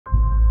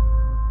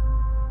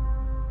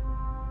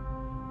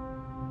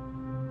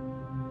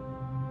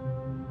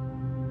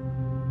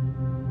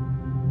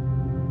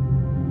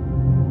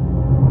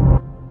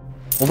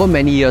Over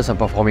many years of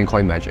performing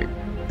coin magic,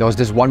 there was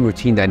this one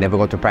routine that I never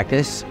got to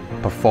practice,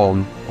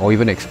 perform, or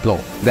even explore.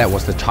 That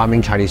was the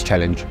Charming Chinese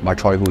Challenge by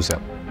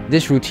Hooser.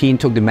 This routine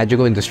took the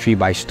magical industry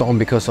by storm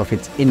because of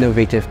its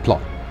innovative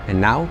plot.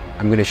 And now,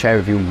 I'm going to share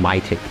with you my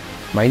take.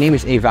 My name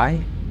is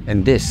Avi,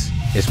 and this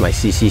is my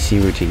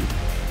CCC routine.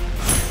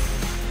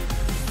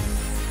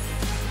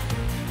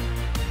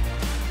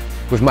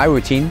 With my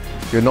routine,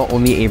 you're not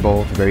only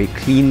able to very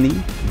cleanly,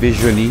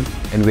 visually,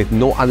 and with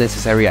no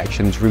unnecessary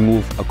actions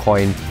remove a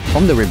coin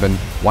from the ribbon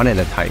one at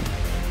a time.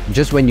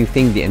 Just when you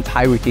think the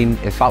entire routine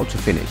is about to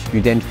finish, you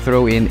then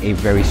throw in a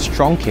very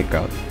strong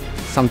kicker,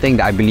 something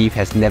that I believe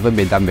has never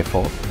been done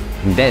before,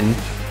 and then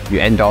you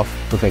end off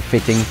with a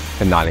fitting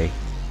finale.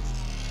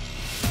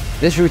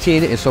 This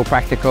routine is so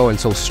practical and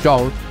so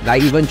strong that I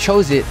even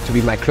chose it to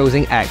be my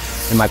closing act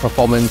in my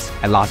performance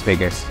at Las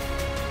Vegas.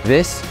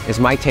 This is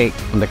my take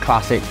on the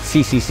classic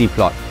CCC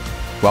plot.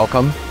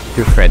 Welcome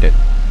to Threaded.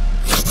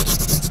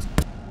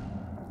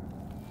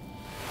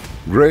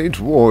 Great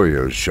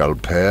warriors shall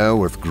pair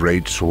with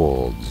great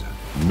swords.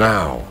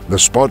 Now, the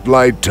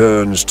spotlight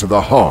turns to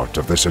the heart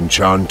of this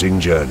enchanting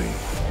journey.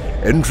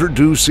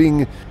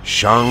 Introducing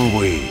Shan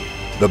Gui,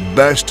 the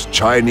best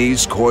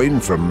Chinese coin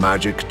for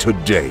magic to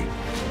date.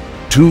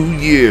 2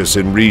 years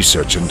in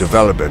research and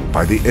development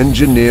by the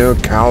engineer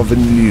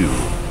Calvin Liu,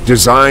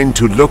 designed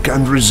to look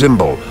and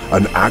resemble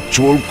an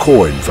actual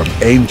coin from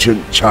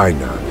ancient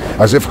China,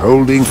 as if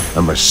holding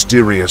a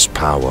mysterious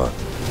power.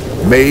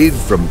 Made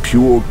from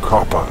pure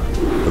copper,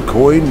 the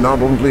coin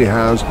not only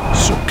has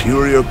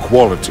superior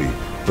quality,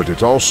 but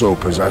it also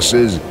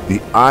possesses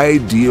the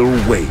ideal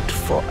weight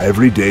for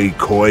everyday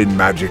coin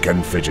magic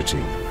and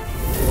fidgeting.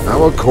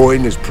 Our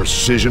coin is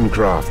precision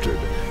crafted,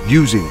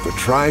 using the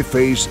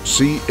tri-phase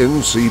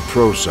CNC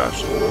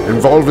process,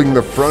 involving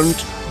the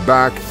front,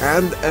 back,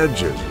 and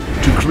edges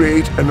to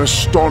create an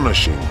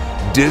astonishing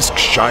disc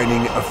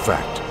shining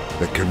effect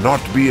that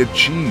cannot be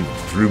achieved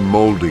through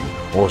molding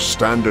or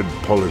standard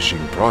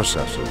polishing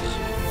processes.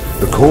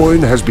 The coin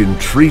has been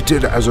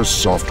treated as a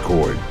soft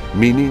coin,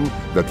 meaning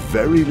that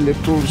very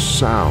little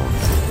sound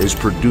is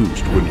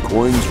produced when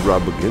coins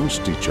rub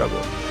against each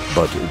other,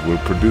 but it will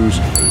produce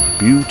a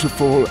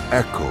beautiful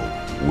echo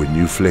when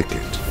you flick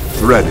it.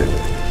 Threaded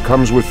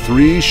comes with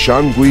 3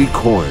 Shan Gui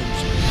coins,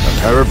 a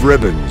pair of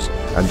ribbons,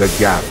 and a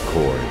gaff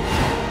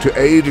coin. To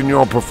aid in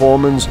your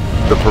performance,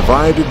 the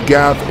provided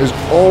gaff is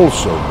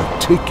also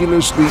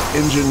meticulously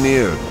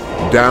engineered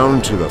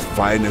down to the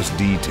finest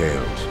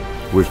details.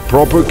 With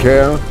proper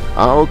care,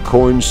 our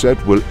coin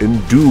set will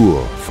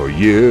endure for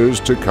years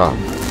to come.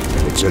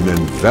 It's an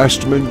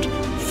investment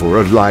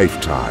for a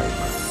lifetime.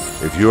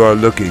 If you are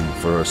looking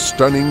for a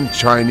stunning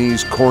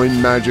Chinese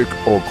coin magic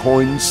or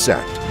coin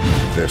set,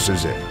 this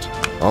is it.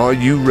 Are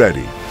you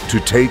ready to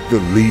take the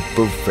leap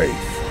of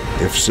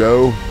faith? If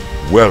so,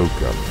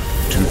 welcome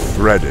to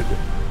Threaded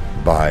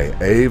by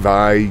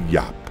Avi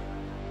Yap.